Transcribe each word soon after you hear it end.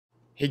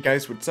Hey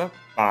guys, what's up?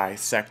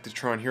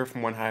 Bisectatron here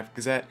from OneHive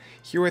Gazette,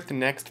 here with the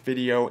next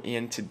video,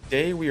 and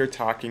today we are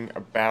talking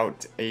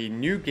about a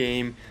new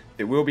game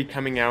that will be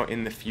coming out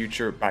in the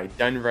future by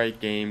Dun Rite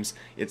Games.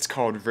 It's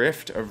called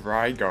Rift of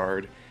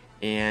Raigard,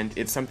 and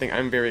it's something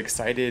I'm very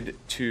excited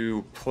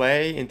to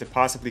play and to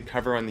possibly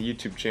cover on the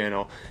YouTube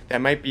channel. That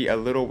might be a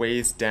little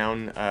ways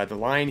down the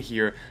line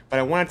here, but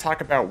I want to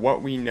talk about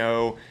what we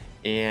know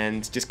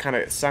and just kind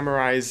of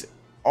summarize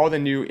all the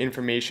new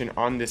information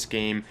on this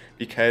game,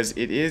 because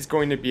it is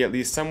going to be at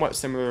least somewhat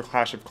similar to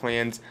Clash of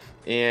Clans,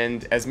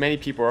 and as many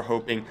people are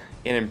hoping,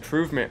 an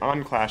improvement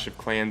on Clash of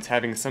Clans,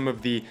 having some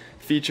of the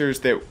features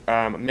that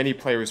many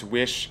players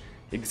wish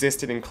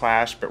existed in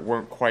Clash but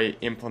weren't quite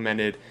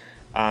implemented.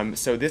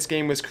 So this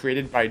game was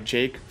created by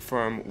Jake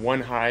from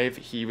OneHive.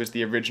 He was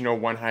the original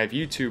OneHive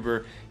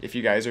YouTuber, if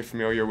you guys are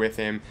familiar with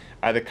him.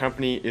 The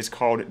company is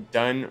called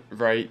Dun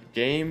Rite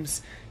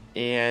Games,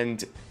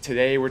 and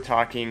today we're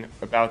talking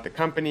about the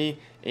company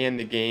and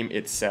the game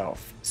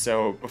itself.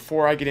 So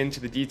before I get into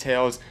the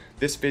details,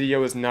 this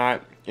video is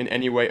not in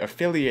any way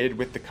affiliated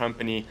with the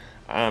company.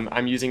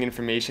 I'm using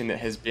information that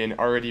has been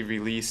already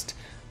released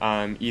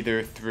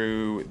either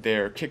through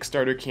their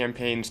Kickstarter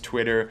campaigns,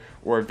 Twitter,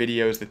 or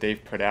videos that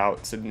they've put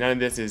out. So none of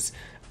this is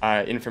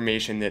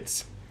information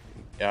that's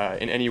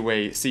in any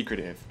way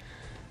secretive.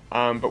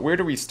 But where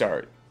do we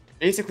start?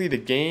 Basically, the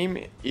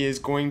game is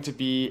going to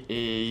be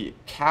a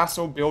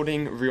castle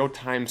building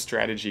real-time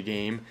strategy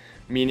game,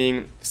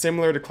 meaning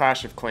similar to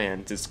Clash of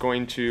Clans. It's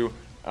going to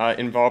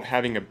involve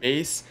having a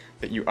base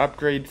that you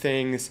upgrade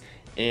things,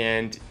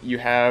 and you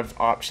have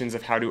options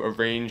of how to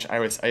arrange, I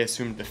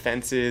assume,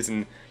 defenses,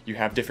 and you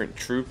have different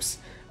troops.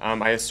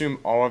 I assume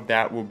all of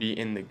that will be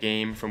in the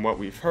game from what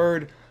we've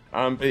heard,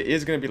 but it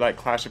is going to be like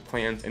Clash of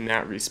Clans in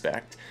that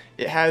respect.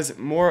 It has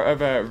more of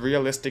a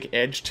realistic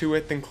edge to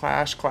it than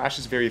Clash. Clash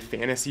is very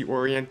fantasy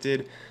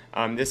oriented.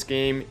 This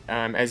game,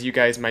 as you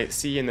guys might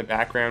see in the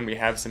background, we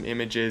have some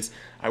images.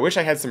 I wish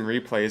I had some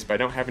replays, but I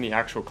don't have any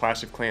actual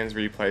Clash of Clans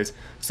replays,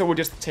 so we'll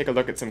just take a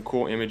look at some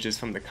cool images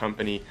from the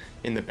company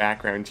in the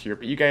background here.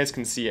 But you guys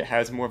can see it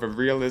has more of a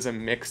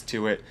realism mix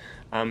to it,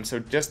 so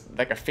just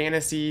like a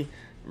fantasy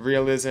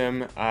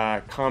realism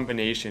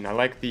combination. I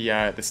like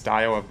the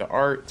style of the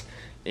art,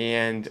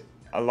 and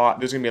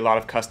there's going to be a lot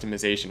of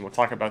customization. We'll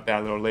talk about that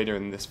a little later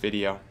in this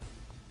video.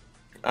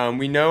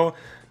 We know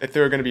that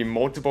there are going to be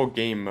multiple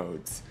game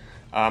modes.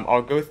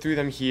 I'll go through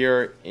them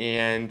here,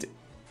 and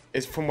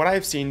from what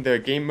I've seen, the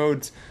game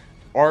modes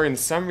are in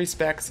some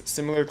respects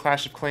similar to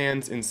Clash of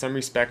Clans, in some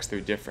respects they're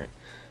different.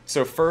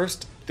 So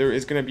first, there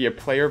is going to be a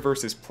player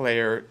versus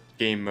player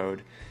game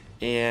mode,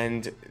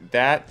 and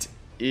that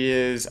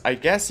is, I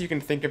guess you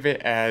can think of it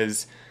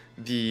as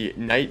the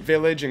Night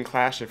Village in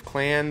Clash of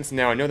Clans.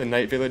 Now, I know the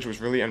Night Village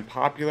was really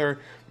unpopular,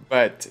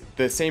 but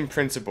the same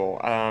principle.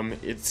 I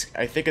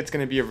think it's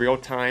going to be a real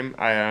time.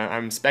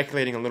 I'm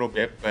speculating a little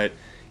bit, but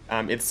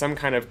it's some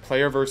kind of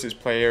player versus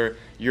player,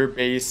 your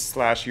base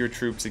slash your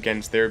troops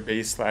against their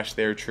base slash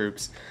their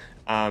troops.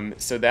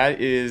 So that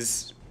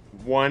is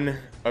one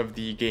of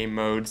the game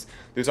modes.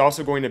 There's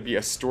also going to be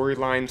a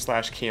storyline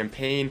slash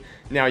campaign.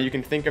 Now, you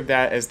can think of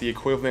that as the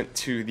equivalent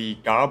to the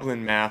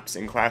Goblin maps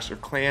in Clash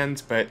of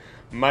Clans, but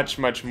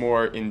much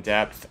more in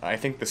depth. I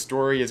think the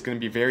story is going to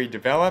be very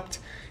developed,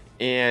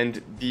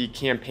 and the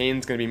campaign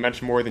is going to be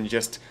much more than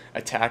just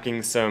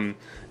attacking some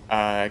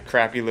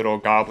crappy little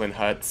goblin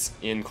huts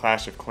in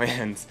Clash of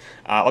Clans.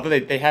 Although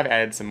they have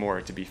added some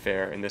more, to be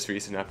fair, in this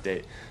recent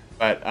update.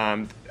 But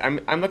I'm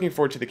looking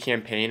forward to the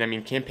campaign. I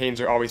mean, campaigns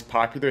are always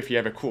popular if you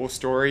have a cool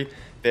story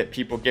that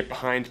people get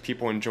behind,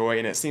 people enjoy,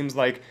 and it seems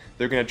like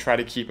they're going to try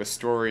to keep a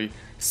story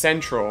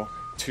central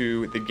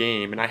to the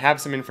game. And I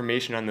have some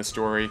information on the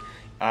story.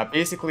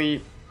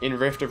 Basically, in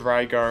Rift of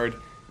Raigard,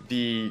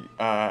 the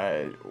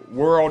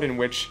world in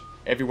which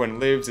everyone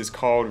lives is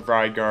called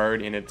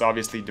Raigard, and it's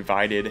obviously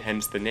divided,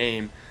 hence the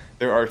name.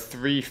 There are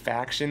three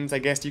factions, I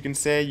guess you can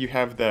say. You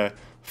have the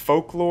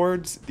Folk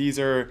Lords. These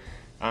are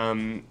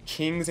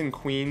kings and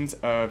queens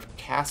of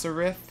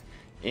Kasserith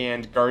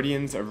and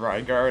guardians of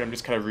Raigard. I'm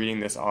just kind of reading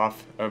this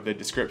off of the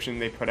description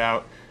they put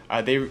out.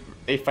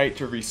 They fight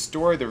to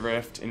restore the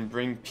rift and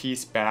bring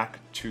peace back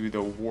to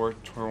the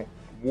war-torn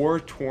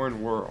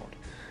world.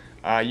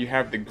 You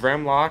have the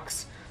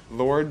Gremlocks,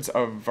 lords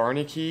of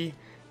Varniki,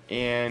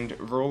 and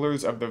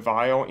rulers of the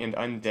vile and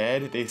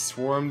undead. They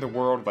swarm the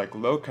world like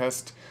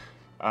locusts,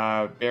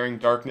 bearing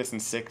darkness and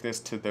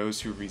sickness to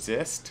those who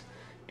resist.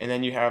 And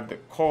then you have the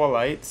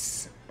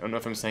Coalites, I don't know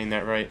if I'm saying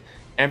that right,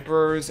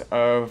 emperors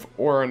of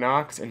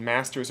Oranox and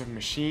masters of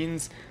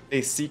machines.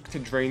 They seek to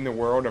drain the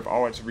world of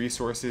all its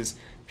resources,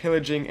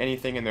 pillaging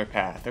anything in their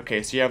path.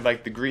 Okay, so you have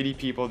like the greedy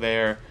people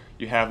there,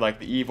 you have like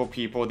the evil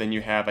people, then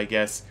you have, I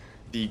guess,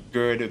 the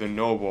good or the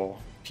noble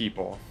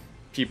people.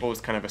 People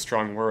is kind of a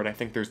strong word. I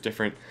think there's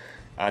different,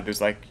 there's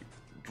like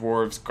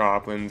dwarves,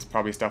 goblins,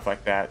 probably stuff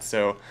like that.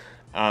 So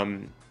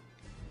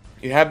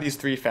you have these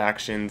three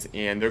factions,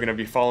 and they're going to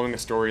be following a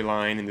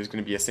storyline, and there's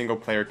going to be a single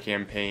player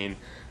campaign.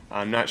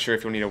 I'm not sure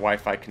if you'll need a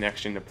Wi-Fi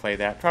connection to play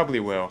that. Probably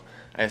will.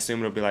 I assume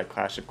it'll be like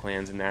Clash of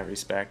Clans in that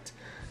respect.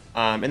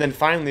 And then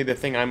finally, the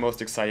thing I'm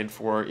most excited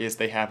for is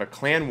they have a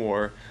clan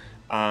war,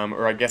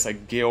 or I guess a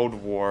guild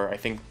war. I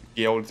think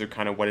guilds are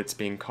kind of what it's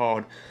being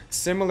called,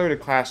 similar to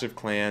Clash of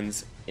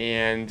Clans,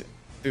 and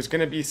there's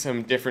going to be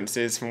some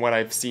differences from what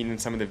I've seen in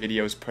some of the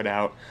videos put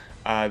out.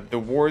 The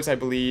wars, I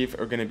believe,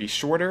 are going to be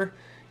shorter,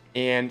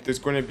 and there's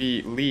going to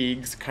be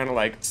leagues, kind of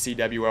like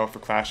CWL for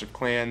Clash of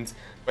Clans,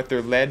 but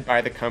they're led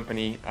by the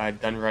company,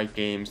 Dun Rite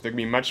Games. They're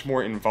going to be much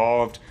more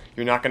involved.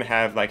 You're not going to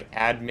have like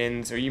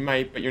admins, or you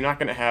might, but you're not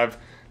going to have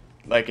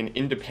like an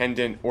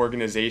independent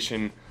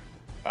organization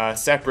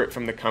separate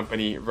from the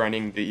company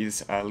running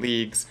these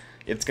leagues.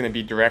 It's going to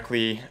be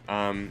directly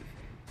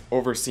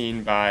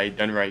overseen by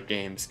Dun Rite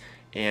Games.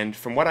 And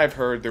from what I've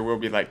heard, there will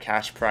be like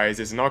cash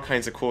prizes and all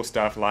kinds of cool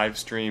stuff, live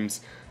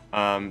streams.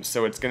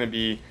 So it's going to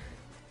be,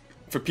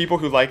 for people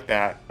who like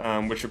that,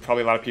 which are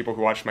probably a lot of people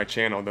who watch my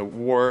channel, the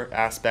war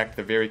aspect,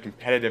 the very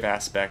competitive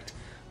aspect,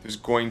 there's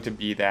going to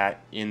be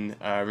that in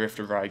Rift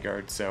of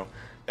Raigard. So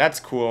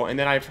that's cool. And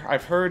then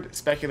I've heard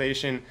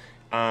speculation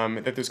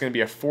that there's going to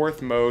be a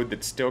fourth mode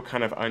that's still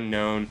kind of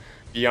unknown,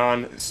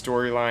 beyond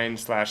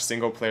storyline /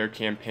 single player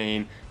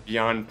campaign,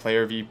 beyond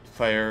player v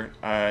player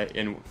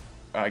in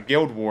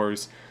Guild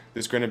Wars.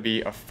 There's going to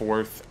be a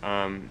fourth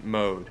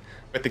mode.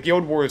 But the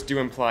Guild Wars do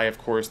imply, of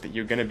course, that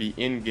you're going to be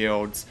in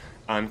guilds,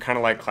 kind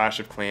of like Clash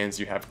of Clans.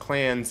 You have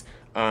clans.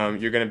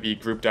 You're going to be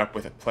grouped up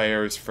with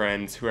players,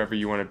 friends, whoever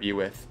you want to be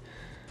with.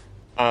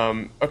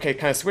 Okay,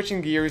 kind of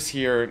switching gears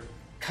here.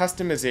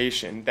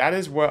 Customization. That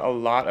is what a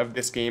lot of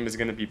this game is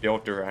going to be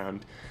built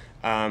around.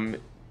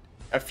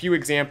 A few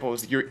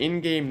examples. Your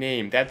in-game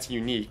name, that's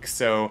unique.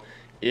 So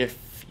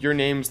if your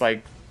name's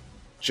like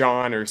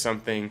John or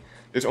something,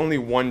 there's only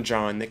one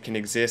John that can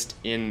exist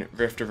in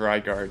Rift of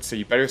Raigard. So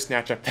you better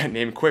snatch up that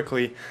name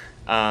quickly,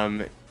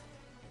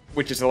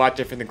 which is a lot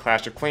different than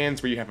Clash of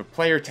Clans, where you have a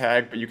player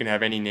tag, but you can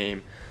have any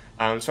name.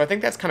 So I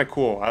think that's kind of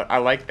cool. I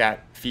like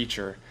that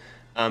feature.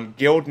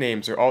 Guild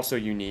names are also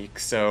unique,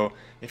 so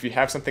if you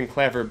have something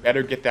clever,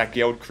 better get that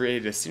guild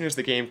created as soon as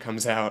the game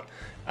comes out,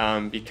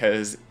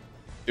 because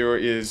there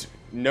is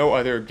no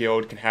other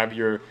guild can have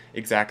your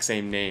exact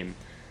same name.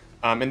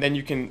 And then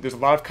there's a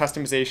lot of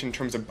customization in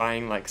terms of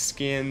buying like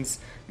skins,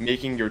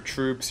 making your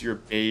troops, your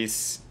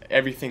base,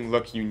 everything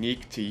look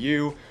unique to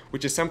you,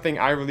 which is something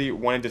I really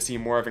wanted to see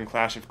more of in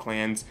Clash of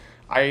Clans.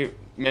 I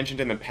mentioned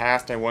in the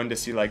past I wanted to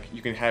see like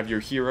you can have your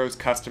heroes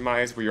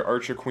customized, where your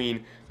Archer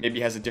Queen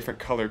maybe has a different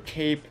color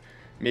cape,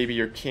 maybe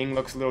your King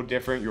looks a little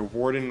different, your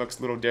Warden looks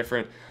a little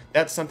different.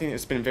 That's something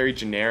that's been very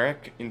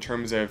generic in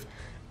terms of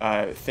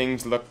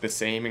things look the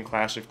same in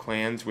Clash of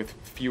Clans with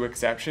few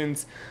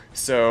exceptions.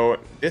 So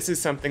this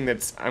is something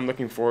I'm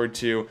looking forward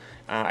to.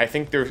 I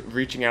think they're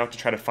reaching out to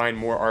try to find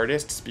more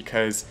artists,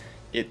 because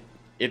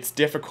it's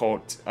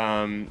difficult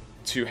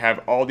to have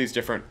all these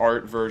different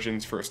art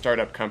versions for a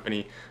startup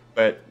company.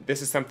 But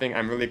this is something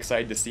I'm really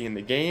excited to see in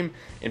the game,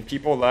 and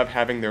people love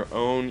having their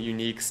own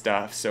unique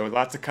stuff. So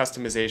lots of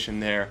customization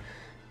there.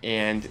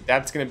 And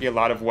that's going to be a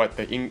lot of what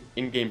the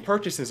in-game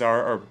purchases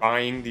are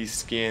buying these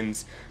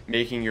skins,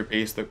 making your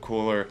base look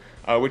cooler,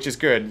 which is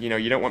good. You know,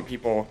 you don't want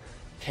people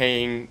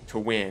paying to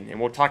win, and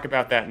we'll talk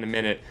about that in a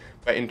minute.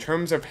 But in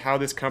terms of how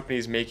this company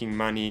is making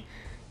money,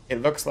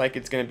 it looks like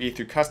it's going to be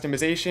through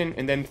customization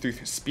and then through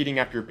speeding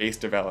up your base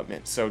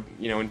development. So,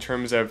 you know, in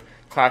terms of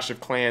Clash of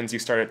Clans, you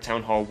start at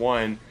Town Hall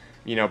 1,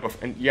 you know,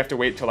 and you have to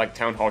wait till like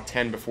Town Hall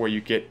 10 before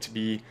you get to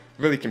be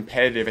really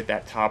competitive at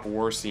that top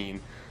war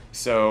scene.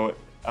 So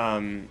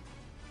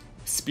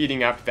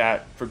speeding up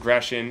that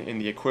progression and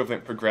the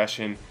equivalent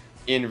progression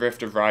in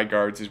Rift of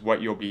Raigard is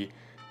what you'll be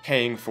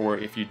paying for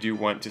if you do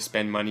want to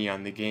spend money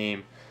on the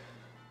game.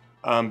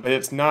 But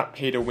it's not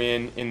pay to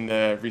win in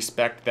the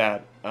respect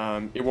that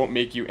it won't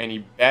make you any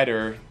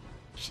better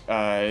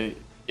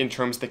in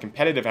terms of the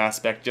competitive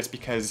aspect just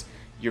because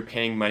you're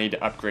paying money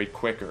to upgrade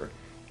quicker.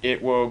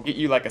 It will get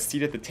you like a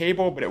seat at the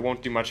table, but it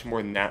won't do much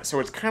more than that. So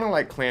it's kind of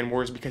like Clan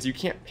Wars, because you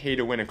can't pay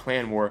to win a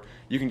Clan War.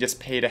 You can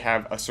just pay to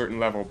have a certain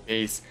level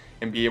base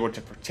and be able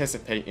to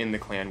participate in the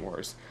Clan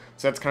Wars.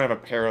 So that's kind of a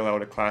parallel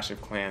to Clash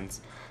of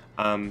Clans.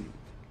 In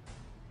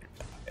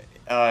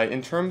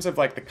terms of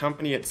like the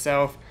company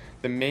itself,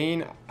 the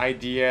main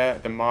idea,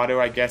 the motto,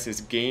 I guess,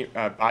 is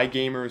by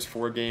gamers,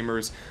 for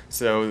gamers.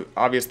 So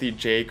obviously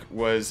Jake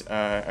was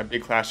a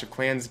big Clash of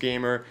Clans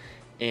gamer.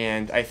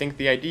 And I think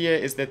the idea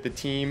is that the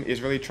team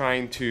is really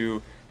trying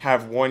to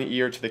have one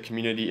ear to the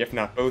community, if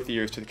not both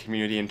ears to the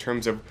community, in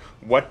terms of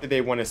what do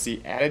they want to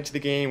see added to the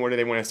game, what do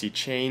they want to see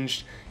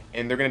changed,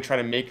 and they're going to try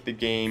to make the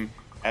game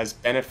as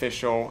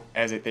beneficial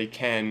as they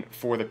can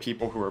for the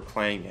people who are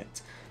playing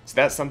it. So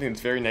that's something that's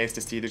very nice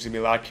to see. There's going to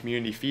be a lot of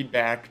community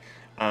feedback,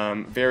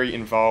 very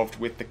involved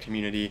with the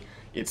community.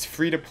 It's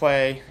free to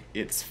play,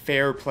 it's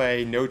fair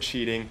play, no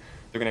cheating.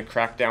 They're going to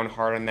crack down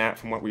hard on that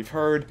from what we've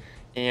heard.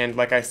 And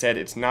like I said,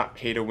 it's not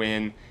pay to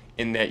win,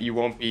 in that you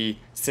won't be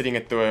sitting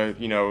at the,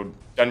 you know,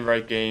 Dun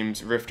Rite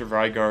Games Rift of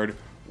Raigard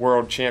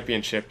World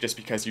Championship just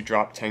because you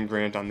dropped 10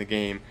 grand on the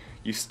game.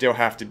 You still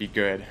have to be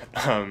good.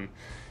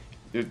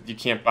 You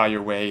can't buy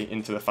your way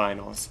into the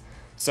finals.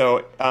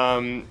 So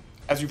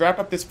as we wrap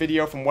up this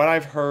video, from what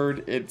I've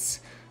heard, it's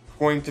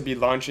going to be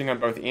launching on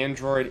both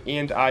Android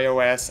and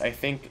iOS. I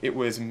think it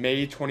was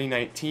May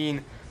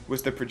 2019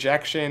 was the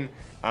projection.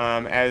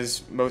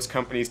 As most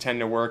companies tend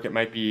to work, it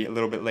might be a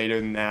little bit later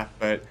than that,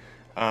 but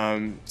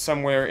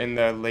somewhere in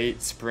the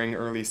late spring,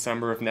 early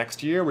summer of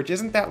next year, which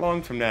isn't that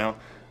long from now.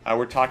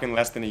 We're talking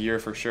less than a year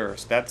for sure.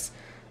 So that's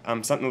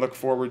something to look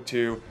forward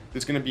to.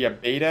 There's going to be a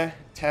beta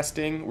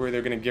testing where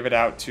they're going to give it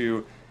out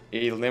to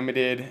a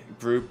limited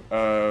group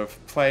of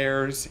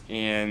players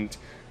and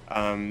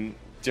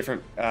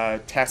different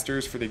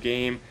testers for the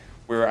game,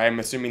 where I'm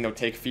assuming they'll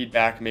take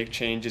feedback, make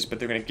changes, but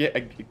they're going to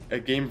get a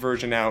game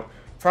version out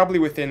probably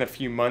within a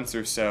few months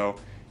or so,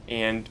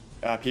 and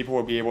people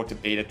will be able to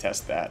beta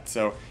test that.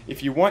 So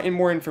if you want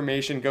more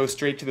information, go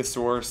straight to the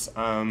source.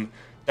 Dun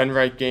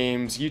Rite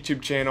Games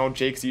YouTube channel,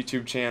 Jake's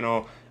YouTube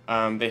channel.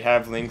 They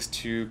have links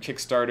to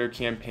Kickstarter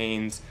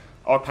campaigns,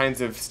 all kinds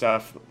of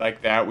stuff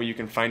like that, where you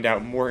can find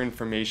out more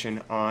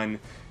information on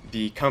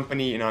the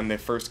company and on the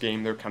first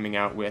game they're coming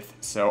out with.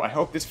 So I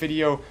hope this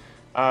video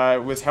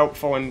was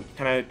helpful in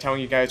kind of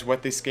telling you guys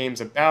what this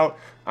game's about.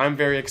 I'm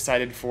very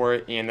excited for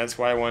it, and that's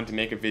why I wanted to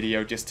make a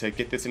video, just to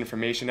get this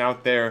information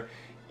out there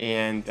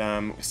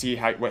and see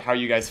how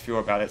you guys feel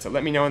about it. So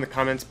let me know in the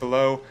comments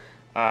below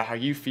how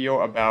you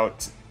feel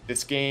about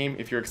this game,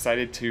 if you're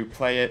excited to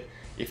play it,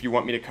 if you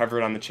want me to cover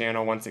it on the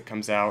channel once it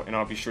comes out, and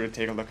I'll be sure to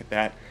take a look at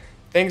that.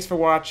 Thanks for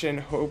watching,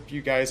 hope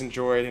you guys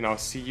enjoyed, and I'll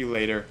see you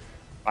later.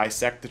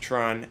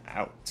 Bisectatron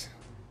out.